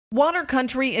Water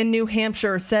Country in New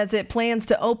Hampshire says it plans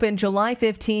to open July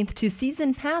 15th to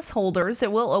season pass holders.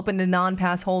 It will open to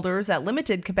non-pass holders at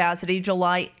limited capacity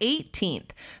July 18th.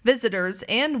 Visitors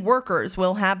and workers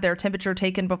will have their temperature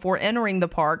taken before entering the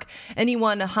park.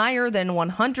 Anyone higher than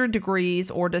 100 degrees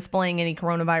or displaying any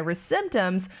coronavirus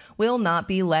symptoms will not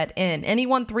be let in.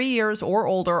 Anyone 3 years or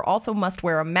older also must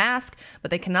wear a mask,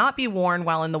 but they cannot be worn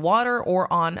while in the water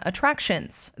or on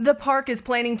attractions. The park is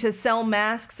planning to sell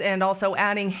masks and also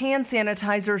adding hand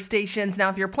sanitizer stations. Now,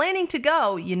 if you're planning to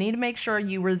go, you need to make sure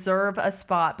you reserve a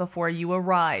spot before you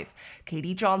arrive.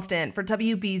 Katie Johnston for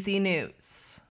WBZ News.